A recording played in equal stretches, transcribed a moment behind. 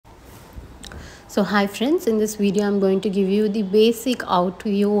So hi friends, in this video I'm going to give you the basic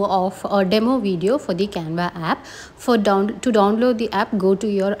overview of a demo video for the Canva app. To download the app, go to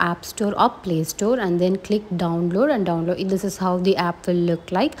your App Store or Play Store and then click download and download. This is how the app will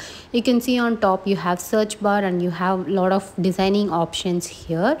look like. You can see on top you have search bar and you have a lot of designing options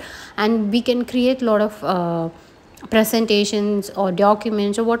here, and we can create a lot of presentations or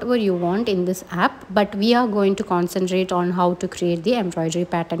documents or whatever you want in this app, but we are going to concentrate on how to create the embroidery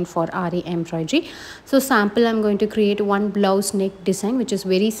pattern for Aari embroidery. So sample, I'm going to create one blouse neck design, which is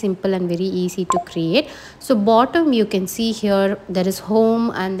very simple and very easy to create. So bottom you can see here there is home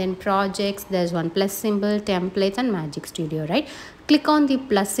and then projects, there's one plus symbol, templates and magic studio, right? Click on the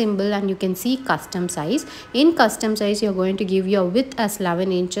plus symbol and you can see custom size. In custom size you're going to give your width as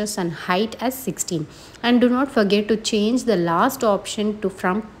 11 inches and height as 16, and do not forget to change the last option to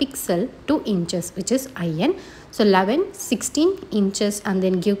from pixel to inches, which is IN. So 11, 16 inches and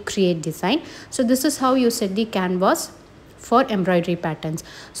then give create design. So this is how you set the canvas for embroidery patterns.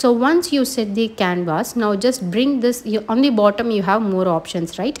 So once you set the canvas, now just bring this, on the bottom you have more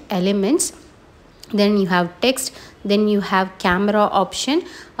options, right? Elements, then you have text, then you have camera option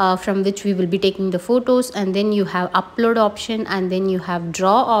from which we will be taking the photos, and then you have upload option, and then you have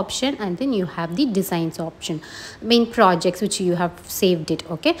draw option, and then you have the designs option, main projects which you have saved it.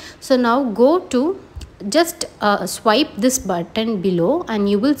 Okay, so now go to just swipe this button below and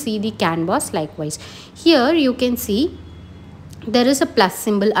you will see the canvas. Likewise here you can see there is a plus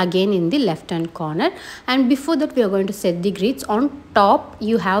symbol again in the left hand corner, and before that we are going to set the grids. On top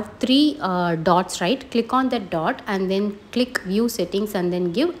you have three dots, right? Click on that dot and then click view settings and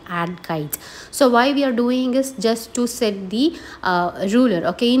then give add guides. So why we are doing is just to set the ruler.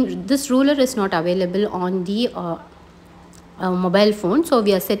 Okay, this ruler is not available on the mobile phone, so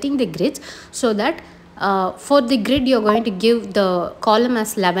we are setting the grids so that for the grid you're going to give the column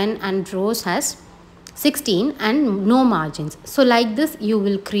as 11 and rows as 16 and no margins. So like this you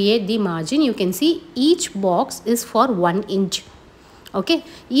will create the margin. You can see each box is for 1 inch. Okay,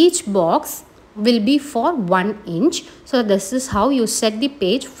 each box will be for 1 inch. So this is how you set the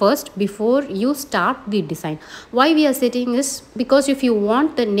page first before you start the design. Why we are setting is because if you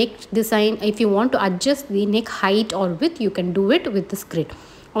want the neck design, if you want to adjust the neck height or width, you can do it with this grid.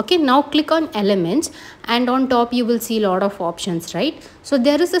 Okay, now click on elements and on top you will see a lot of options, right? So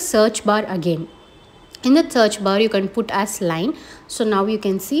there is a search bar again. In the search bar you can put as line. So now you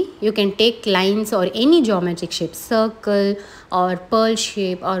can see you can take lines or any geometric shape, circle or pearl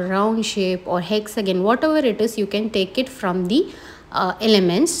shape or round shape or hexagon, whatever it is, you can take it from the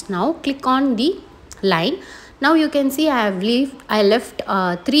elements. Now click on the line. Now you can see I left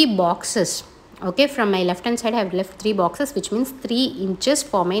 3 boxes. Okay, from my left hand side I have left 3 boxes, which means 3 inches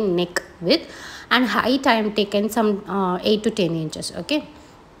for my neck width, and height I am taken some 8 to 10 inches. Okay,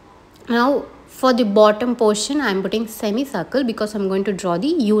 now for the bottom portion I am putting semicircle because I am going to draw the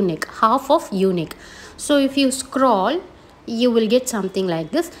U neck, half of U neck. So if you scroll you will get something like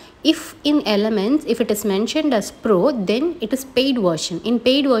this. If in elements, if it is mentioned as pro, then it is paid version. In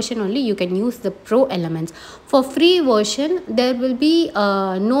paid version only you can use the pro elements. For free version there will be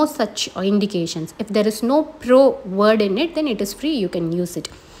no such indications. If there is no pro word in it, then it is free, you can use it.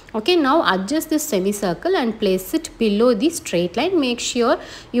 Okay, now adjust this semicircle and place it below the straight line. Make sure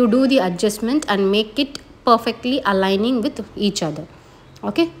you do the adjustment and make it perfectly aligning with each other.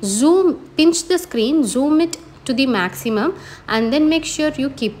 Okay, zoom, pinch the screen, zoom it to the maximum, and then make sure you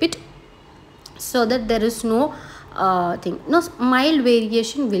keep it so that there is no no mild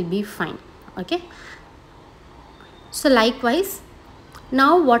variation will be fine. Okay, so likewise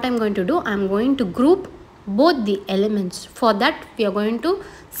now what I'm going to do, I'm going to group both the elements. For that we are going to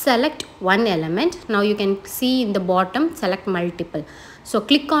select one element. Now you can see in the bottom select multiple, so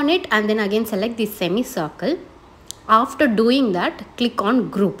click on it and then again select the semicircle. After doing that click on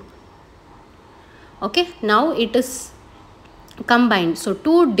group. Okay, now it is combined, so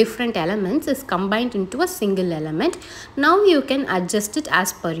 2 different elements is combined into a single element. Now you can adjust it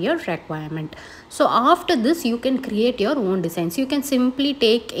as per your requirement. So after this you can create your own designs. You can simply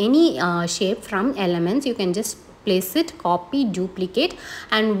take any shape from elements, you can just place it, copy, duplicate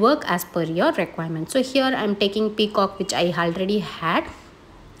and work as per your requirement. So here I am taking peacock, which I already had.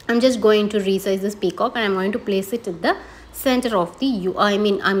 I'm just going to resize this peacock and I'm going to place it at the center of the U.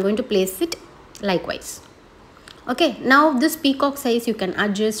 I'm going to place it likewise. Okay, now this peacock size you can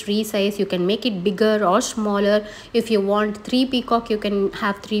adjust, resize, you can make it bigger or smaller. If you want 3 peacock you can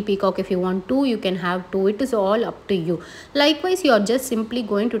have 3 peacock, if you want 2 you can have 2. It is all up to you. Likewise you are just simply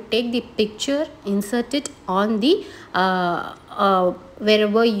going to take the picture, insert it on the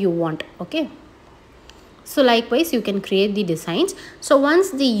wherever you want. Okay, So likewise you can create the designs. So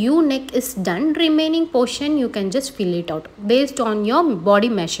once the U neck is done, remaining portion you can just fill it out based on your body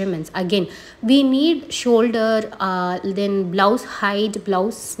measurements. Again, we need shoulder, then blouse height,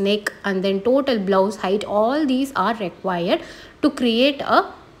 blouse neck, and then total blouse height. All these are required to create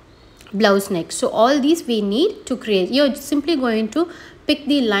a blouse neck. So all these we need to create. You're simply going to pick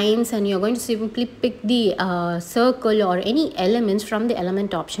the lines, and you're going to simply pick the circle or any elements from the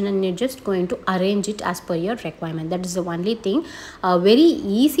element option, and you're just going to arrange it as per your requirement. That is the only thing. Very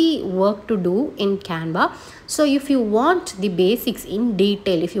easy work to do in Canva. So if you want the basics in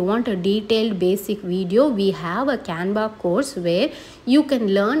detail, if you want a detailed basic video, we have a Canva course where you can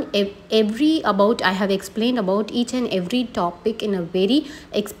learn every about, I have explained about each and every topic in a very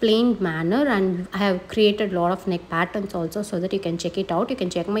explained manner, and I have created a lot of neck patterns also, so that you can check it out. You can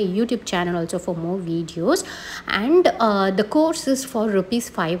check my YouTube channel also for more videos. And the course is for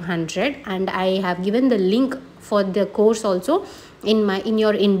 ₹500, and I have given the link for the course also in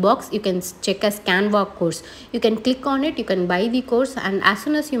your inbox. You can check as Canva course. You can click on it, you can buy the course, and as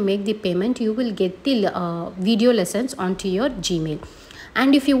soon as you make the payment, you will get the video lessons onto your Gmail.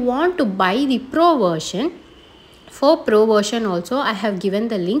 And if you want to buy the pro version, for pro version also I have given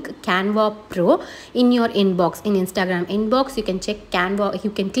the link Canva Pro in your inbox, in Instagram inbox. You can check Canva,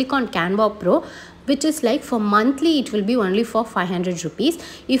 you can click on Canva Pro, which is like for monthly it will be only for 500 rupees.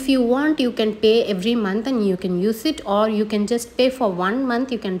 If you want, you can pay every month and you can use it, or you can just pay for 1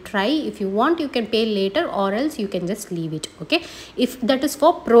 month. You can try. If you want, you can pay later, or else you can just leave it. Okay, if that is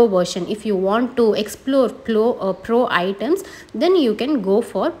for pro version. If you want to explore pro items, then you can go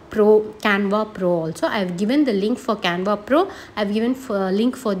for Canva Pro also. I have given the link for Canva Pro. I have given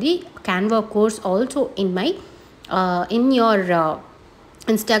link for the Canva course also in my in your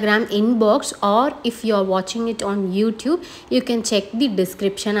Instagram inbox, or if you are watching it on YouTube, you can check the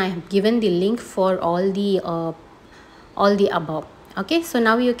description. I have given the link for all the above. Okay, so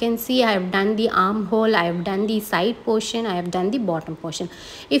now you can see I have done the armhole, I have done the side portion, I have done the bottom portion.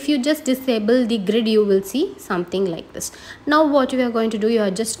 If you just disable the grid, you will see something like this. Now what we are going to do, you are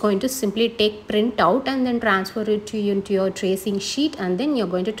just going to simply take print out and then transfer it to into your tracing sheet, and then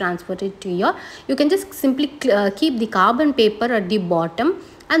you're going to transfer it to your, you can just simply keep the carbon paper at the bottom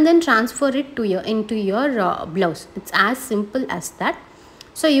and then transfer it to your into your blouse. It's as simple as that.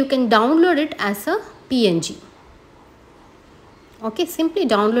 So you can download it as a PNG. Okay, simply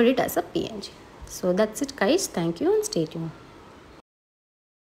download it as a PNG. So that's it guys. Thank you and stay tuned.